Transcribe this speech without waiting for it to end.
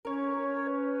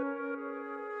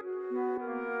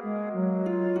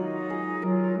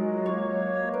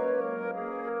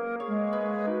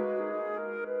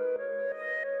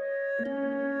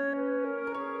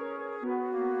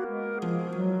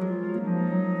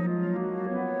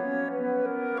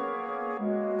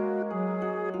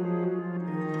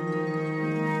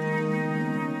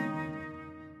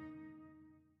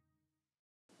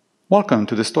Welcome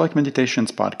to the Stoic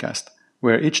Meditations podcast,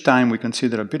 where each time we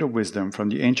consider a bit of wisdom from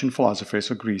the ancient philosophers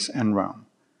of Greece and Rome.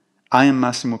 I am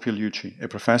Massimo Pigliucci, a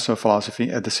professor of philosophy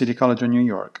at the City College of New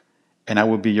York, and I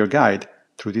will be your guide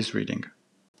through this reading.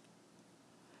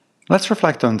 Let's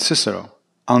reflect on Cicero,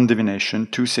 on Divination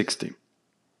 260.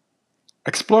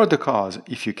 Explore the cause,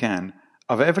 if you can,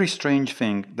 of every strange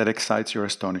thing that excites your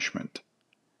astonishment.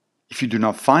 If you do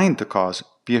not find the cause,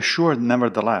 be assured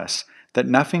nevertheless that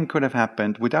nothing could have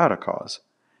happened without a cause,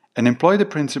 and employ the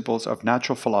principles of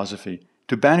natural philosophy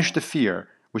to banish the fear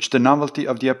which the novelty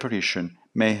of the apparition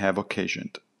may have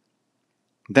occasioned.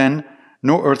 Then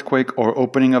no earthquake or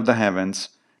opening of the heavens,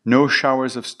 no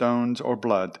showers of stones or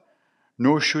blood,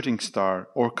 no shooting star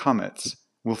or comets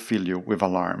will fill you with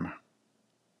alarm.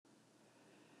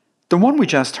 The one we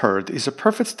just heard is a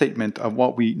perfect statement of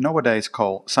what we nowadays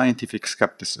call scientific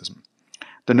skepticism.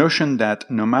 The notion that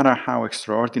no matter how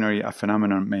extraordinary a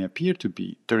phenomenon may appear to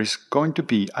be, there is going to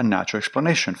be a natural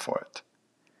explanation for it.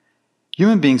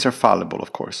 Human beings are fallible,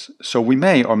 of course, so we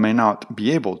may or may not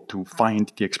be able to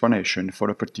find the explanation for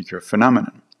a particular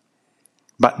phenomenon.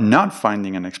 But not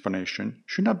finding an explanation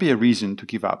should not be a reason to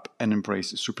give up and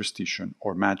embrace superstition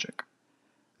or magic,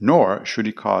 nor should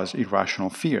it cause irrational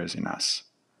fears in us.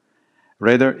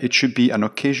 Rather, it should be an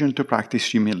occasion to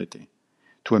practice humility,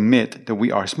 to admit that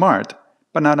we are smart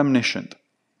but not omniscient,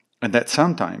 and that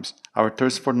sometimes our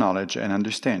thirst for knowledge and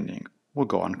understanding will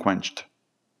go unquenched.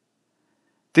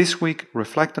 This week,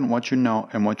 reflect on what you know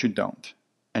and what you don't,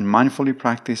 and mindfully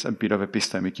practice a bit of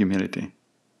epistemic humility.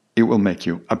 It will make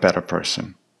you a better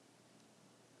person.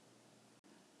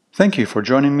 Thank you for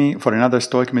joining me for another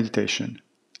Stoic meditation.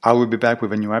 I will be back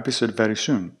with a new episode very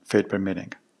soon, fate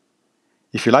permitting.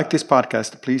 If you like this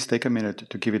podcast, please take a minute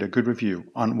to give it a good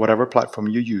review on whatever platform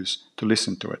you use to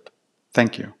listen to it.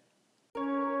 Thank you.